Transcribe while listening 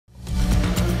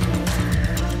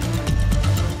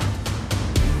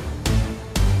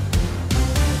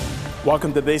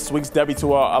Welcome to this week's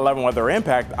WTOL 11 Weather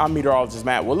Impact. I'm meteorologist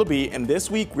Matt Willoughby, and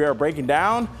this week we are breaking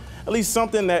down at least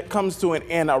something that comes to an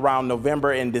end around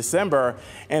November and December.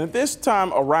 And this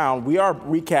time around, we are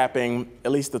recapping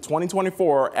at least the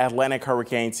 2024 Atlantic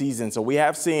hurricane season. So we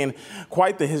have seen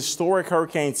quite the historic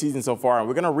hurricane season so far, and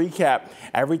we're going to recap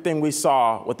everything we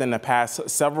saw within the past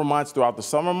several months throughout the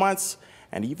summer months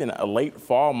and even a late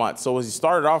fall month. So as you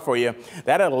started off for you,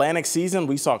 that Atlantic season,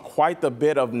 we saw quite the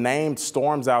bit of named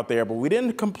storms out there, but we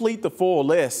didn't complete the full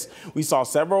list. We saw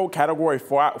several Category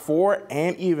 4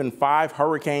 and even 5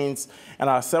 hurricanes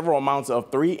and several amounts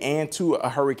of 3 and 2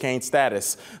 hurricane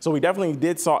status. So we definitely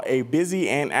did saw a busy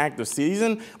and active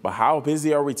season, but how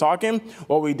busy are we talking?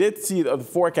 Well, we did see the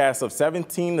forecast of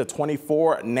 17 to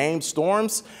 24 named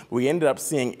storms. We ended up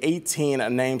seeing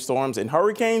 18 named storms, and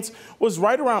hurricanes was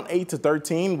right around 8 to 13.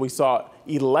 We saw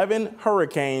 11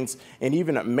 hurricanes, and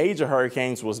even major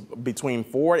hurricanes was between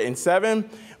 4 and 7.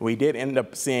 We did end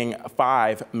up seeing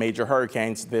 5 major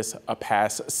hurricanes this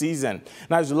past season.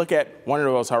 Now, as you look at one of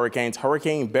those hurricanes,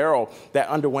 Hurricane Beryl, that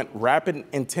underwent rapid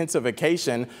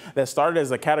intensification, that started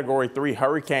as a Category 3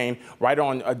 hurricane right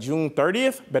on June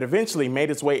 30th, but eventually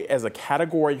made its way as a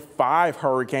Category 5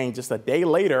 hurricane just a day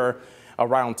later,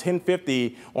 around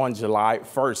 10:50 on July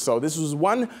 1st. So this was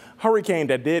one hurricane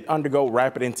that did undergo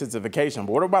rapid intensification.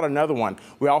 But what about another one?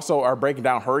 We also are breaking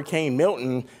down Hurricane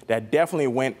Milton that definitely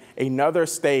went another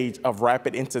stage of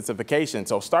rapid intensification.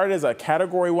 So started as a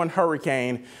Category 1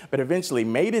 hurricane, but eventually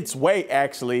made its way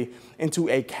actually into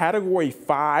a Category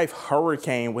 5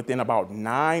 hurricane within about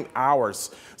 9 hours.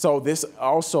 So this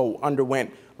also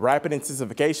underwent rapid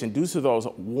intensification due to those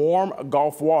warm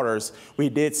Gulf waters we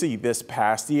did see this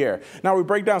past year. Now we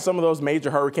break down some of those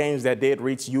major hurricanes that did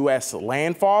reach U.S.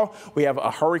 landfall. We have a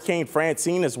Hurricane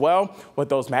Francine as well, with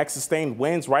those max sustained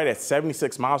winds right at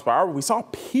 76 miles per hour. We saw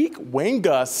peak wind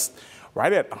gusts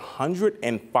right at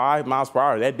 105 miles per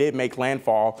hour. That did make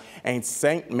landfall in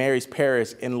St. Mary's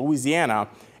Parish in Louisiana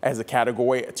as a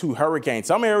Category 2 hurricane.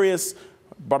 Some areas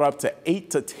brought up to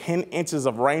 8 to 10 inches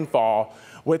of rainfall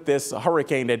with this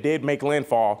hurricane that did make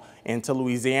landfall into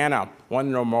Louisiana. One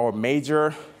of the more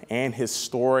major and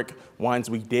historic ones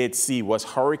we did see was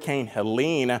Hurricane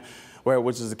Helene,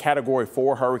 which is a Category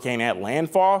 4 hurricane at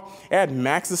landfall. It had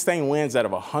max sustained winds at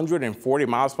 140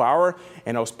 miles per hour,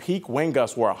 and those peak wind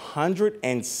gusts were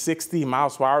 160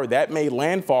 miles per hour. That made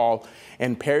landfall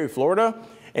in Perry, Florida.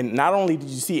 And not only did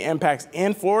you see impacts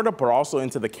in Florida, but also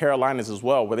into the Carolinas as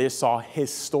well, where they saw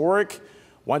historic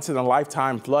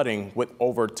once-in-a-lifetime flooding with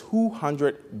over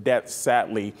 200 deaths,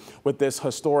 sadly, with this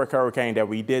historic hurricane that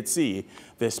we did see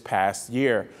this past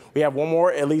year. We have one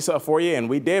more, Elisa, for you, and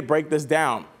we did break this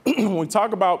down. When we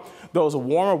talk about those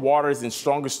warmer waters and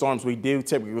stronger storms we do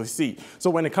typically see.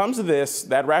 So when it comes to this,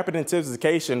 that rapid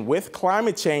intensification with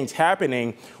climate change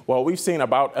happening, well, we've seen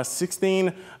about a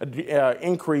 16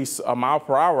 increase a mile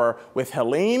per hour with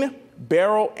Helene,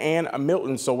 Beryl, and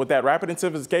Milton. So with that rapid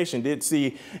intensification, did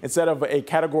see instead of a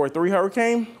Category 3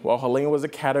 hurricane, well, Helene was a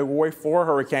Category 4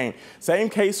 hurricane. Same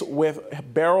case with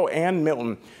Beryl and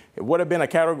Milton. It would have been a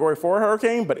Category 4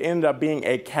 hurricane, but ended up being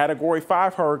a Category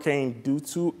 5 hurricane due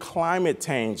to climate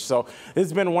change. So this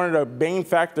has been one of the main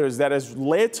factors that has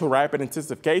led to rapid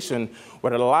intensification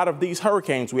with a lot of these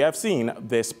hurricanes we have seen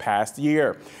this past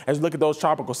year. As you look at those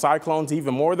tropical cyclones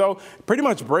even more, though, pretty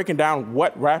much breaking down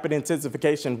what rapid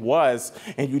intensification was,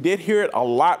 and you did hear it a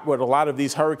lot with a lot of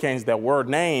these hurricanes that were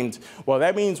named. Well,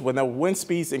 that means when the wind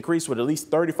speeds increase with at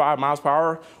least 35 miles per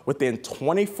hour within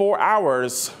 24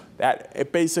 hours, that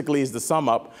it basically is the sum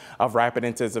up of rapid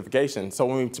intensification. So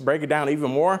when we break it down even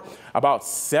more, about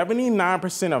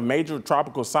 79% of major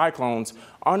tropical cyclones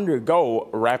undergo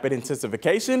rapid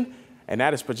intensification, and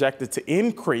that is projected to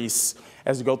increase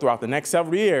as we go throughout the next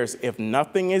several years if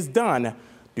nothing is done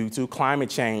due to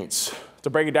climate change. To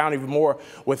break it down even more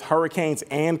with hurricanes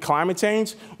and climate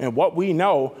change, and what we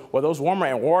know, well, those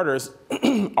warmer waters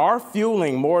are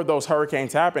fueling more of those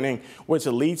hurricanes happening, which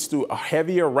leads to a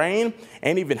heavier rain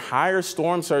and even higher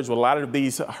storm surge with a lot of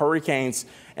these hurricanes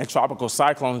and tropical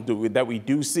cyclones that we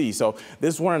do see. So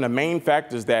this is one of the main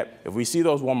factors that if we see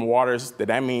those warmer waters,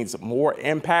 that means more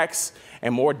impacts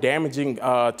and more damaging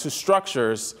to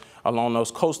structures along those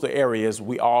coastal areas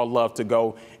we all love to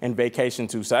go and vacation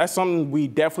to. So that's something we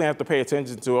definitely have to pay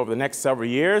attention to over the next several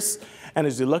years. And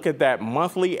as you look at that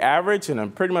monthly average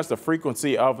and pretty much the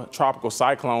frequency of tropical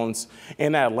cyclones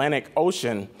in the Atlantic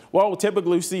Ocean, well, we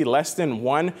typically see less than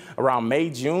one around May,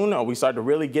 June. We start to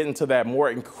really get into that more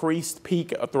increased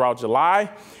peak throughout July.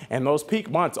 And those peak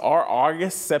months are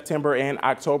August, September, and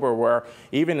October, where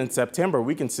even in September,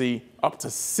 we can see up to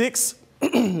 6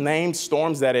 named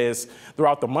storms, that is,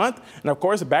 throughout the month. And of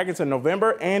course, back into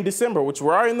November and December, which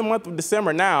we're in the month of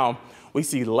December now, we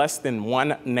see less than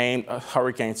one named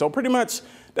hurricane. So pretty much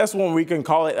that's when we can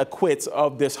call it a quits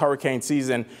of this hurricane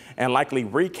season and likely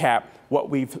recap what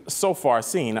we've so far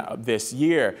seen this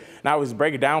year. Now, I was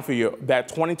breaking down for you that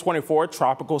 2024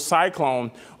 tropical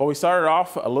cyclone. Well, we started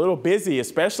off a little busy,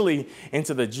 especially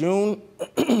into the June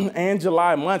and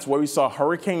July months, where we saw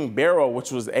Hurricane Beryl,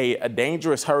 which was a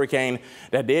dangerous hurricane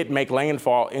that did make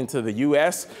landfall into the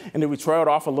U.S. And then we trailed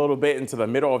off a little bit into the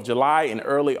middle of July and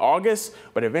early August.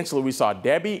 But eventually we saw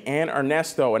Debbie and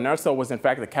Ernesto. Ernesto was, in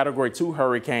fact, a Category 2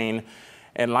 hurricane.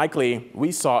 And likely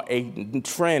we saw a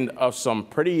trend of some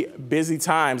pretty busy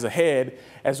times ahead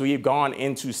as we've gone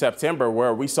into September,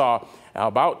 where we saw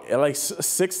about like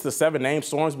 6 to 7 named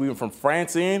storms moving from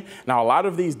Francine. Now, a lot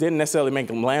of these didn't necessarily make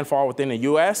landfall within the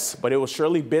U.S., but it was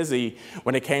surely busy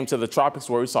when it came to the tropics,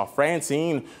 where we saw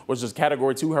Francine, which was a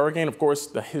Category 2 hurricane. Of course,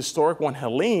 the historic one,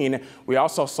 Helene. We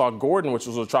also saw Gordon, which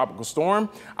was a tropical storm.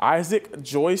 Isaac,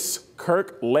 Joyce,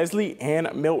 Kirk, Leslie,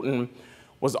 and Milton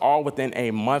was all within a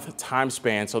month time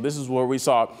span. So this is where we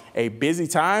saw a busy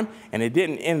time, and it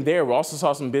didn't end there. We also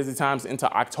saw some busy times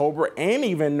into October and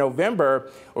even November,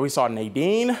 where we saw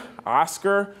Nadine,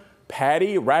 Oscar,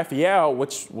 Patty, Raphael,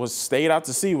 which was stayed out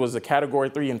to sea, was a Category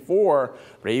 3 and 4,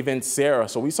 but even Sarah.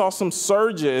 So we saw some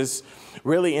surges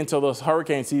really into those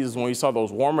hurricane seasons when we saw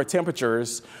those warmer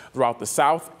temperatures throughout the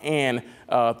South and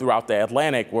throughout the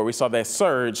Atlantic, where we saw that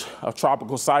surge of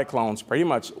tropical cyclones pretty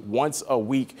much once a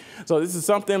week. So this is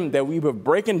something that we've been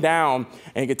breaking down,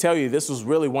 and I can tell you this was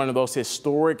really one of those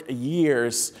historic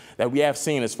years that we have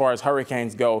seen as far as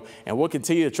hurricanes go. And we'll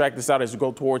continue to track this out as we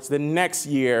go towards the next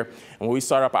year, and when we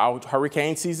start up our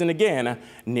hurricane season again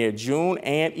near June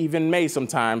and even May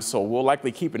sometimes. So we'll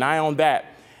likely keep an eye on that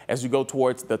as we go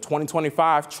towards the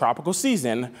 2025 tropical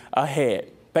season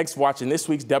ahead. Thanks for watching this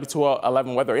week's WTOL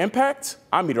 11 Weather Impact.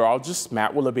 I'm meteorologist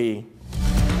Matt Willoughby.